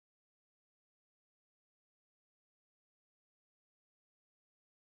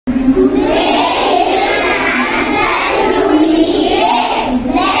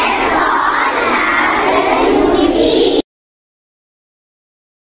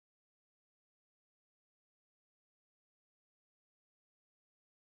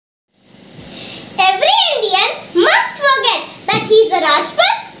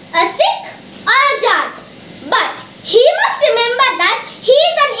Rajput, a Sikh or a Jat. But he must remember that he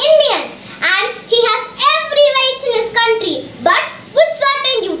is an Indian and he has every rights in his country but with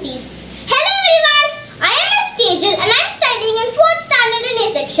certain duties. Hello everyone, I am S. Kejal and I am studying in 4th standard in A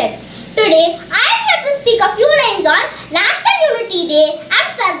section. Today I am here to speak a few lines on National Unity Day and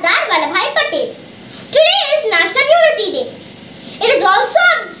Sardar Vallabhbhai Patel. Today is National Unity Day. It is also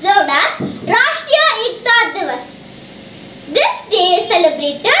observed as Rashtriya Ekta Divas. This day is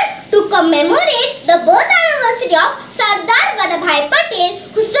celebrated to commemorate the birth anniversary of Sardar Vallabhbhai Patel,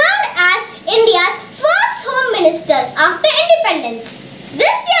 who served as India's first Home Minister after independence.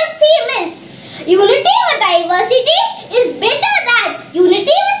 This year's theme is Unity with Diversity is better than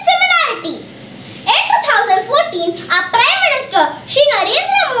Unity with Similarity. In 2014, our Prime Minister Shri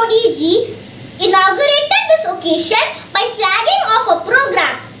Narendra Modi ji inaugurated this occasion by flagging off a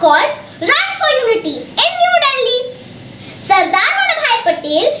program called Run for Unity in New Delhi. Sardar Vallabhbhai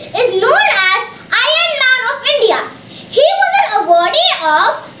Patel is known as Iron Man of India. He was an awardee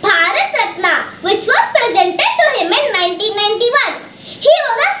of Bharat Ratna, which was presented to him in 1991. He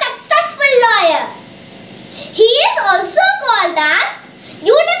was a successful lawyer. He is also called as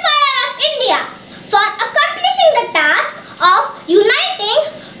Unifier of India for accomplishing the task of uniting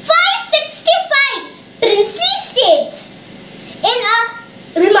 565 princely states in a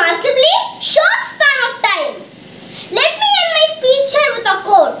remarkably short span of time. Let me end my speech here with a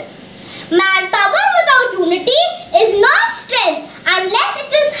quote. Manpower without unity is not strength unless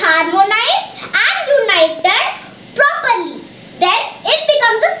it is harmonized and united properly. Then it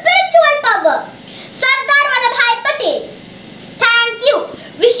becomes a spiritual power. Sardar Vallabhbhai Patel. Thank you.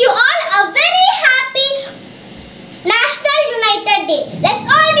 Wish you all a very happy National United Day. Let's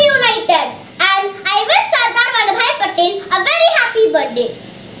all be united. And I wish Sardar Vallabhbhai Patel a very happy birthday.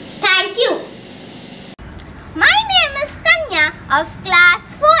 Thank you. My name is Kanya of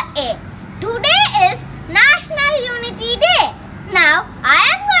class 4A. Today is National Unity Day. Now I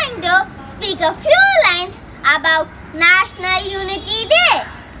am going to speak a few lines about National Unity Day.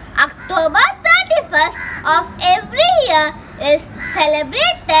 October 31st of every year is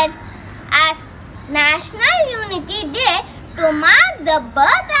celebrated as National Unity Day to mark the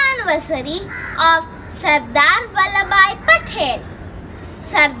birth anniversary of Sardar Vallabhbhai Patel.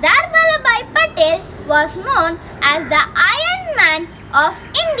 Sardar Vallabhbhai Patel was known as the Iron Man of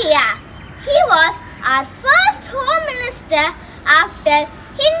India. He was our first Home Minister after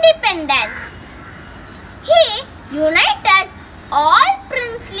independence. He united all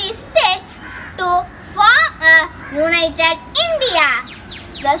princely states to form a united India.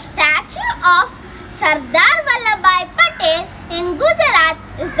 The statue of Sardar Vallabhbhai Patel in Gujarat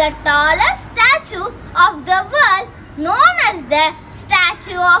is the tallest statue of the world, known as the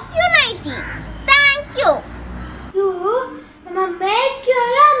Statue of Unity. Thank you. You make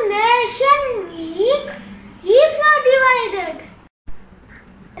your nation weak if not divided.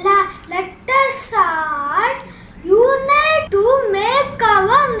 Let us all unite to make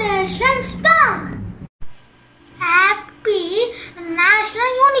our nation strong. Happy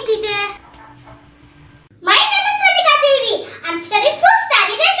National Unity Day. My name is Radhika Devi. I am studying 1st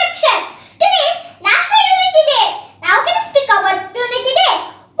standard in section. Today is National Unity Day. Now I'm going to speak about Unity Day.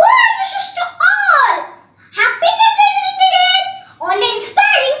 Warm wishes to all. Happy National Unity Day. Only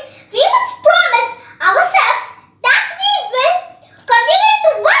inspiring, we must promise ourselves that we will continue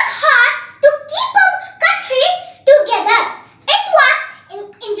to work hard to keep our country together. It was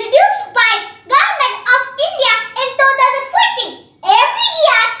introduced by Government of India in 2014. Every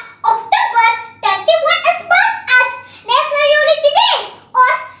year, October 31 is marked as National Unity Day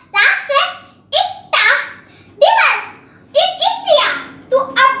or Rashtriya Ekta Divas in India to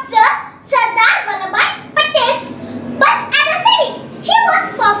observe Sardar Vallabhbhai Patel's birth anniversary. He was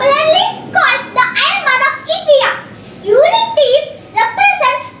popularly called the Iron Man of India. Unity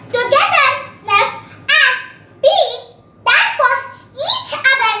represents togetherness and being there for each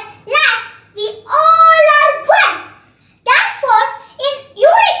other like we all are one. Therefore, in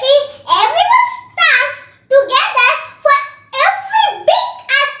unity, everyone stands together for every big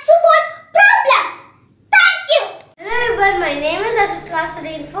and small problem. Thank you. Hello everyone, my name is Arjun class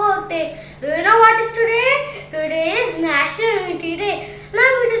 3 in 4th day. Do you know what is today? Today is National Unity Day. Now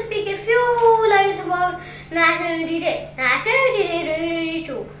I'm going to speak a few lines about National Unity Day. National Unity Day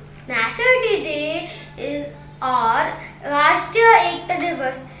 2022. National Unity Day is our Rashtriya Ekta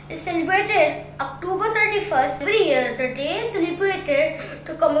Divas is celebrated October 31st every year. The day is celebrated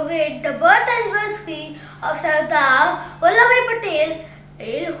to commemorate the birth anniversary of Sardar Vallabhbhai Patel,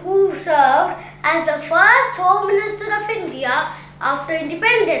 who served as the first Home Minister of India after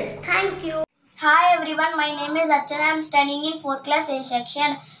independence. Thank you. Hi everyone, my name is Archana. I am studying in 4th class A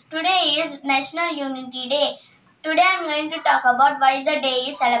section. Today is National Unity Day. Today I am going to talk about why the day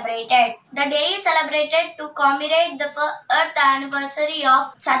is celebrated. The day is celebrated to commemorate the 1st anniversary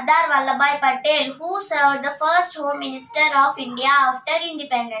of Sardar Vallabhbhai Patel, who served the first Home Minister of India after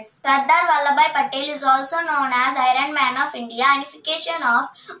independence. Sardar Vallabhbhai Patel is also known as Iron Man of India, unification of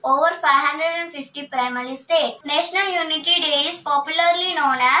over 550 primary states. National Unity Day is popularly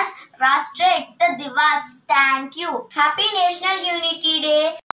known as Rashtriya Ekta Divas. Thank you. Happy National Unity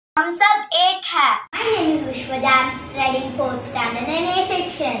Day. हम सब एक है. My name is Vishwaja. I am studying 4th standard in A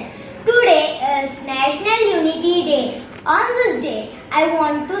section. Today is National Unity Day. On this day, I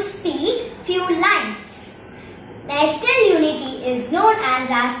want to speak few lines. National Unity is known as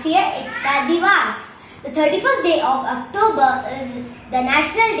Rashtriya Ekta Divas. The 31st day of October is the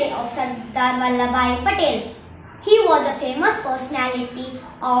National Day of Sardar Vallabhbhai Patel. He was a famous personality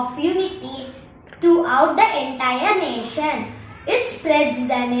of unity throughout the entire nation. It spreads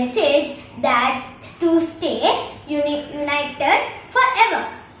the message that to stay united forever.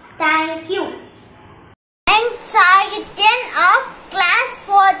 Thank you.